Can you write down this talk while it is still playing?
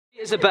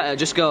Is it better?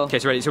 Just go. Okay,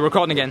 so ready. So we're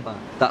recording again.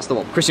 That's the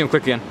one. Christian,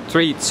 quick again.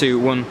 3, 2,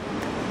 1. You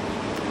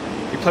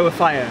play with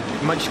fire,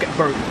 you might just get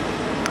burnt.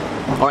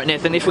 Alright,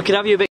 Nathan, if we could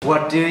have you a bit.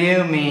 What do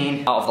you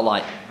mean? Out of the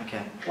light.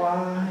 Okay.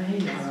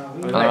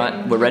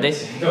 Alright, we're ready?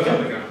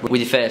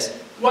 With your face.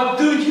 What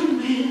do you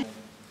mean?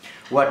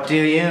 What do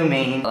you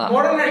mean? Like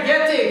More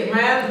energetic,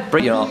 man.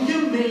 Bring it on. What do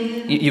you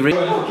mean? You ready?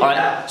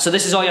 Alright, so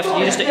this is all you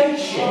have to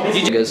do.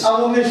 You just. I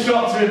want this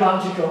shot to be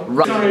magical.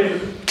 Right.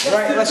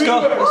 Right, let's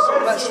go.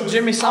 Let's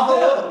Jimmy sample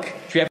look.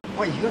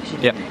 What, you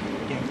actually Yep.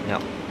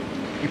 Yeah.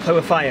 You play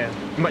with fire,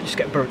 you might just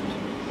get burnt.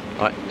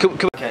 Alright, come.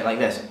 Okay, like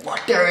this.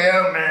 What do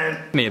you mean?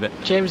 Me a bit.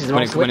 James is the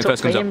when most it lit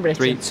first up comes guy in up.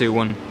 Britain. 3, 2,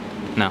 1.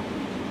 Now.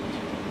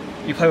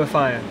 You play with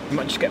fire, you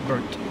might just get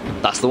burnt.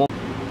 That's the one.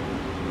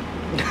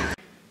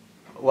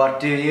 What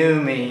do you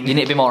mean? You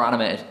need to be more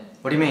animated.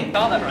 What do you mean?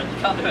 No,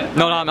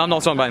 I'm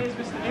not talking about him.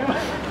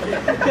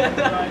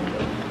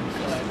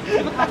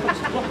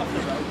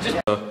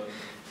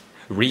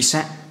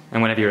 Reset,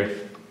 and whenever you're ready.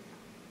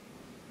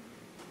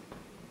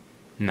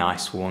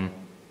 Nice one.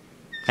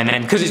 And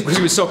then, because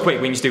it was so quick,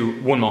 we need to do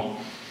one more.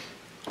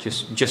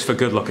 Just for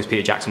good luck, as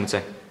Peter Jackson would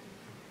say.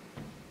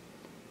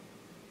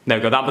 There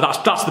we go. That's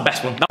the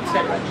best one. That's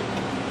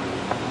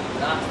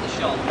the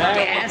shot.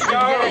 Yes,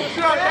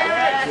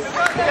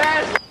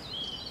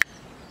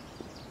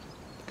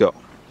 Go.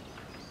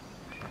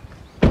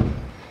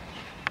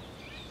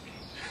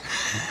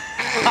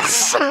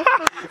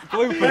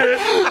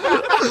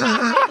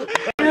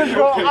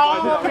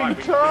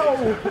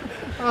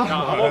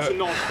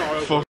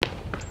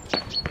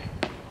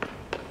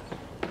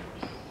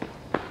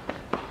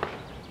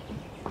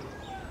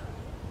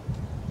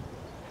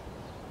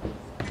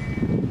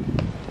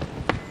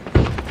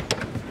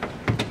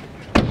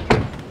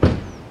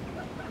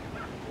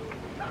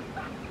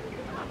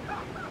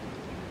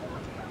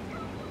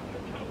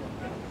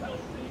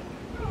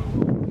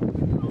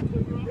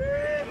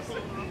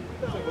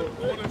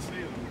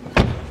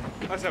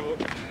 Let's have a look.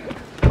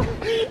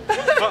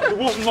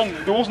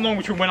 There wasn't long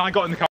between when I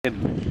got in the car.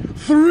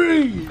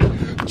 3,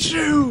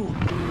 2.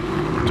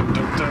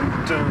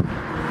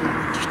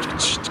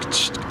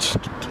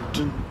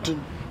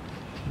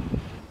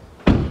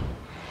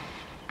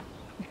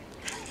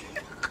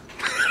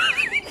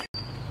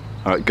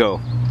 Alright,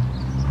 go.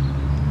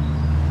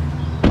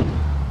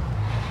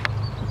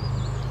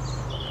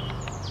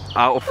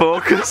 Out of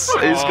focus.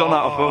 It's gone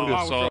out of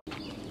focus. Oh,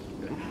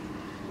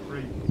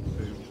 3,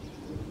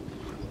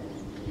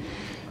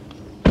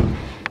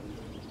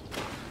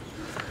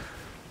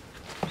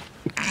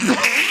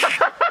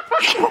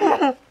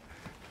 2.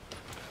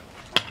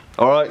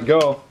 Alright,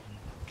 go.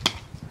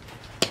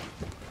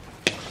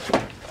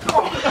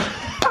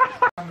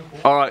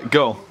 Alright,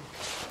 go.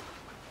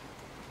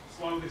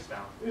 Slow this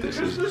down.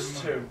 Is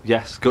this 2?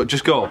 Yes, go.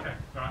 Just go. Okay,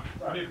 right.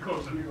 I need to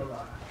cut, so you go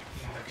that.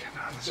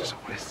 This is a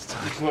waste of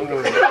time.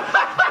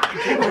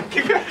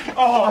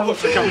 Oh, I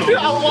looked at the camera.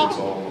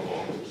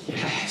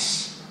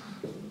 Yes.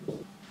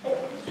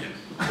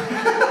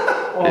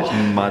 It's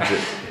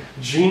magic.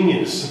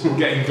 Genius.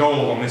 Getting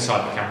goal on this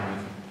side of the camera.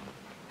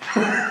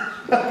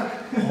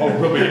 Oh,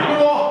 rubbing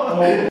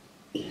out.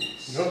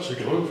 You're actually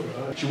going for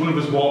that. Should one of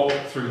us walk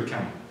through the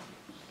camera?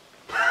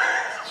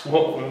 Just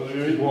walk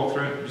through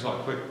it, just like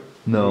quick.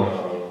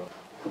 No.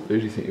 Who do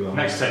you think you are?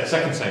 Next take,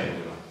 second take we'll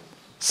do that.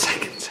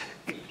 Second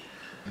take.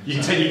 You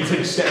can take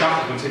a step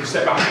back and take a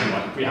step back and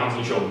like put your hands on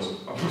your shoulders.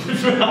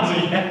 Put your hands on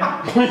your head.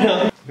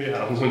 Put your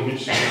hands on your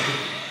shoulders.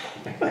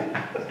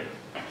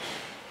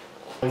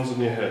 Hands on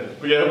your head.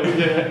 Put your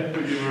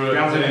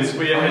hands on your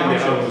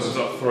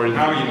shoulders.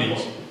 How are your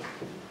knees?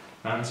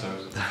 And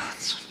toes.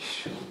 That's on your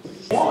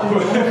shoulders.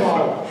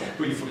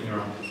 Put your foot in your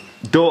arm.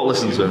 Don't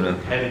listen to him then.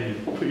 Head in your,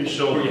 put your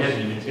shoulder. Put your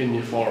head in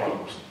your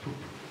forearms.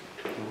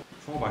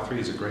 4x3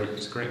 is a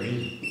great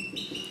medium.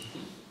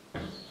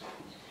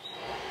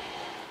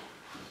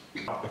 The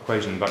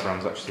equation in the background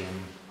is actually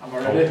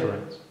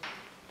alterate.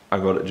 I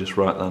got it just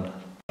right then.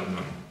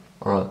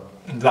 Alright.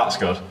 That's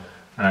good.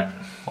 Alright.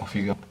 Off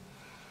you go.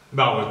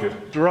 That was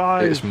good.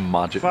 Drive. It's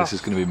magic. Fast. This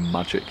is going to be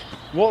magic.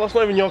 What? That's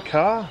not even your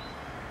car.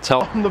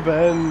 Tell. On the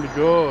bend,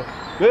 go.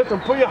 Nathan,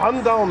 put your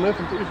hand down.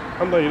 Nathan, put your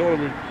hand down. You don't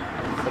want to be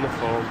on the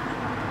phone.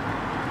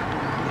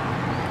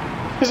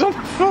 He's on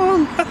the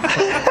phone.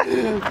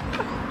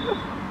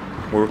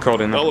 We're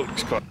recording That now.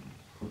 looks quite.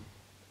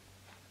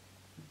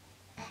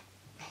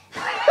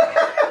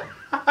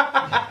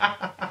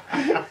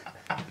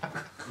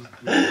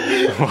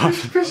 What?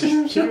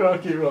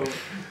 Keep rolling.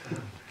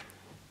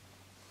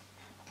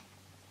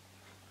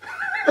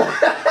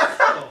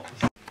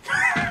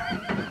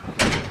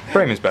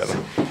 Frame is better.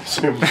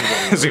 Zoom.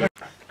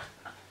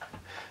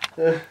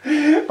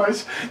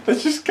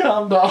 Let's just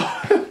calm down.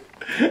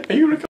 Are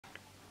you recording?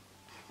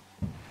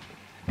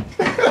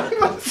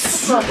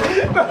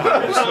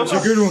 That's a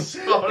good one.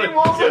 It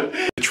wasn't.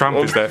 The tramp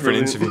is there for an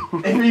interview.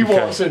 If he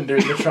walks in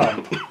doing the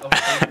tramp.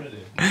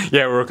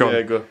 Yeah, we're recording.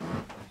 Yeah, go.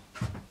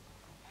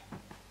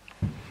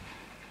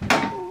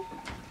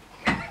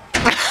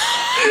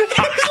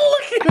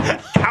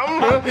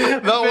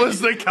 That was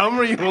the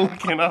camera you were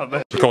looking at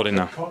then? Recording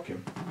now. Cock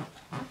him.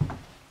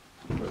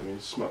 Let me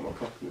smack my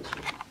cock in this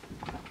one.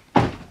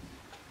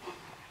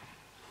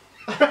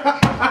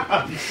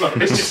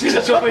 Sorry, it's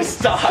just what we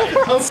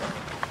started.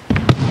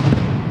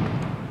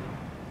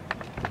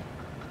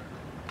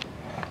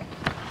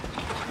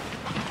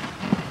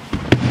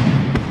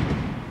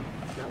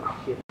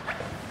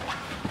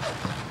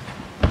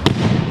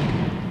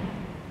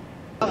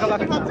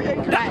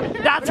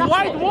 That's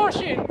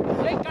whitewashing!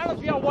 There cannot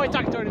be a white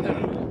actor in there.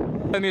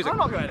 The music. I'm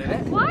not going in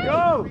it. Why?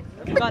 Go!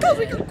 Because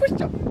we can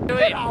question.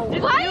 Why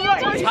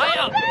are you Tie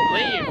up!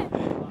 Leave!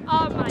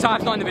 Oh my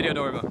Type's not in the video,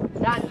 don't worry about it.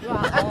 That's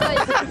right.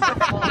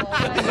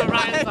 This is the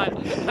right side.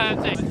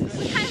 Perfect.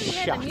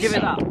 Give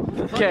it up.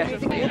 Okay.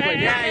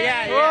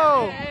 Yeah.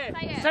 Whoa!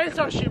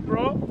 Censorship,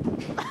 bro.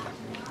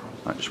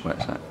 Right, just wait a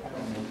sec.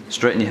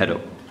 Straighten your head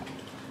up.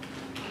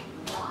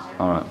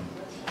 Alright.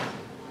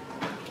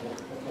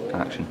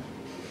 Action.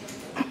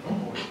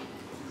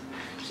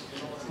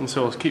 And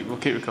so we'll keep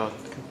recording.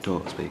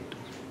 Don't speak.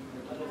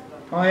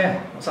 Oh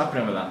yeah, what's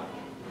happening with that?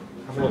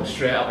 Have a look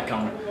straight at the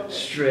camera.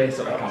 Straight at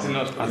the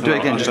camera. Do it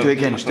again, just do it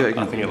again, just do it I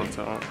again. think it looked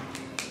alright.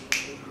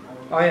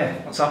 Oh yeah,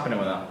 what's happening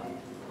with that?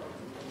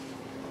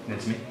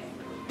 That's me.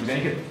 Was it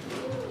any good?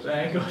 Is that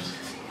any good?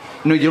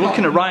 No, you're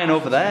looking at Ryan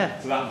over there.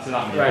 To that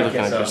Right, looking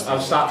okay, at so Kristen.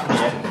 I'll start from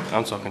here.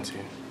 I'm talking to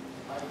you.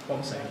 What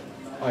was I saying?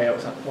 Oh yeah,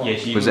 what's that? What? Yeah,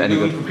 she Was it any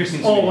good?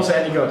 Oh, was it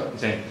any good?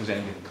 Was it any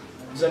good?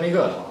 Was it any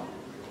good?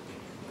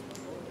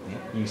 Yeah.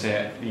 You can say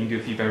it. You can do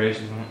a few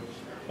variations on it.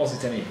 Was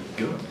it any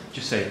good?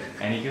 Just say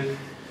any good.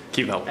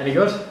 Keep that. Any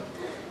good?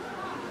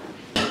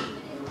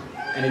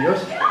 Any good?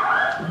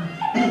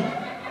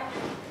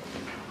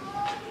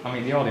 I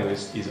mean, the audio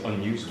is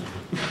unusable.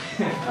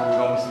 We've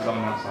almost gone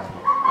outside.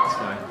 That's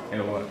fine.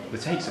 It'll work. The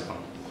takes are fun.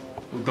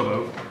 We'll go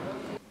over.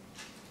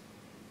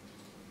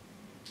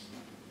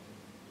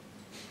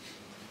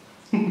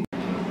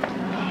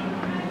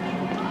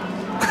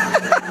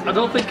 I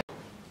don't think.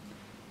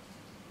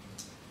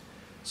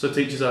 So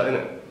teachers are in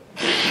it.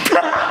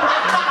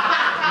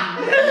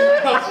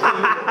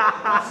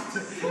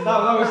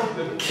 That was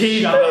the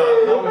Key that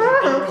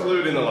was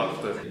including the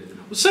laughter.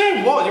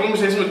 Saying what? You want me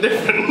to say something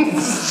different?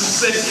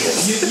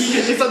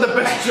 It's like the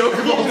best joke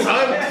of all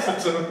time. Yeah,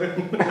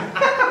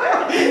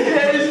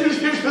 it's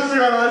just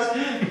realised.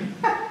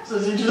 So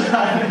you just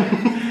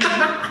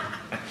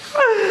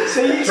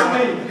say it to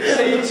me.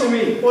 Say it to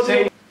me. What?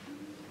 Say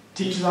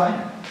teachers eye.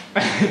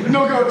 No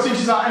go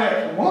teachers eye in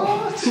it. What?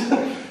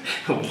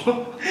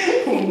 What?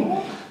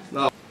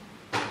 No.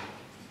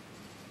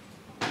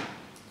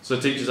 So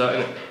teachers are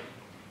in it.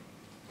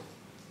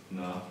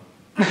 No.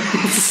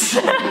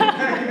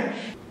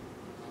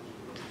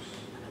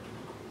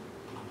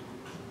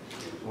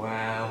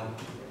 Wow.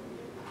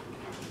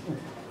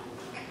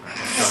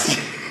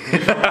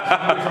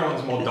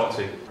 Everyone's more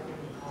dotty.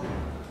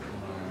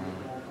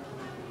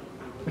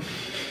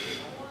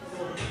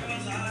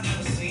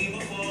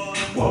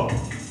 What?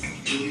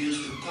 You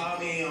used to call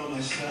me on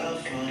my cell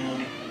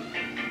phone.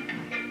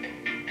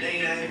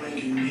 Late night when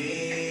you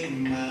need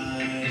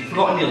mine.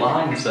 Forgotten your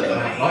lines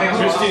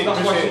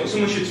there.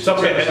 Someone should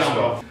Stop getting head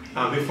off.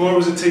 And before I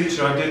was a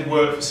teacher, I did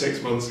work for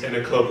 6 months in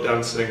a club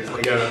dancing. And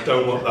again, I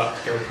don't want that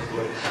to go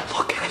properly.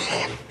 Look at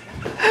him.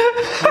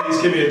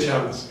 Please give me a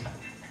chance.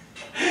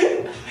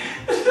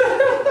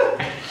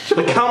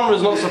 The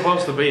camera's not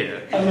supposed to be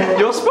here.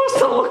 You're supposed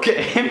to look at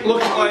him.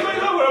 Look like.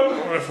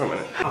 Wait for a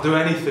minute. I'll do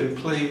anything,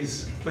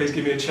 please. Please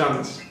give me a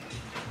chance.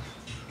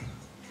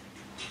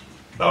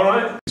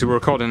 Alright? So we're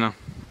recording now.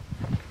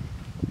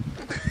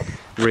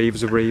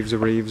 Reeves of rats.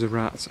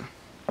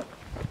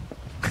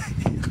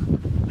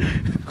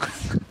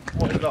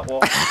 What was that?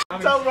 What?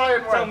 Tell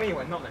Ryan. Tell me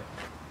when, not me.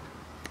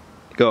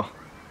 Go.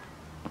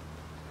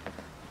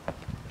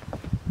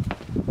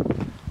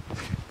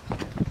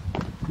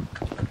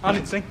 I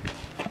didn't sing.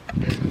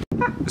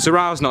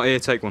 Zarao's not here,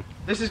 take one.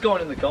 This is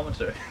going in the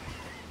commentary.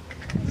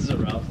 This is a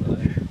rouse though.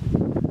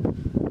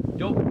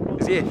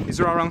 Is he here? Is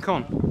Zarao around the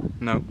corner?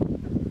 No.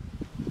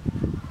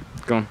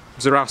 Go on.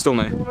 Zarao still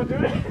not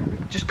here.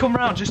 Just come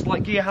round, just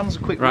like give your hands a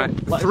quick Right.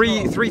 rub.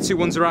 3, 2,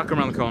 1, Zarao come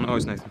around the corner. Oh,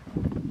 it's Nathan.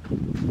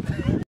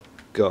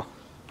 Go.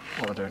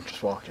 What am I doing?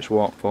 Just walk. Just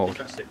walk forward.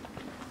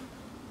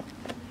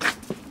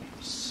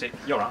 Sit.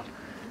 You're out.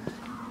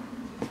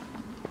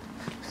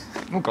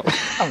 Oh god.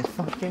 I'm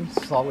fucking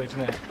solid,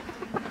 mate.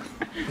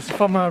 This is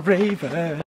for my raver.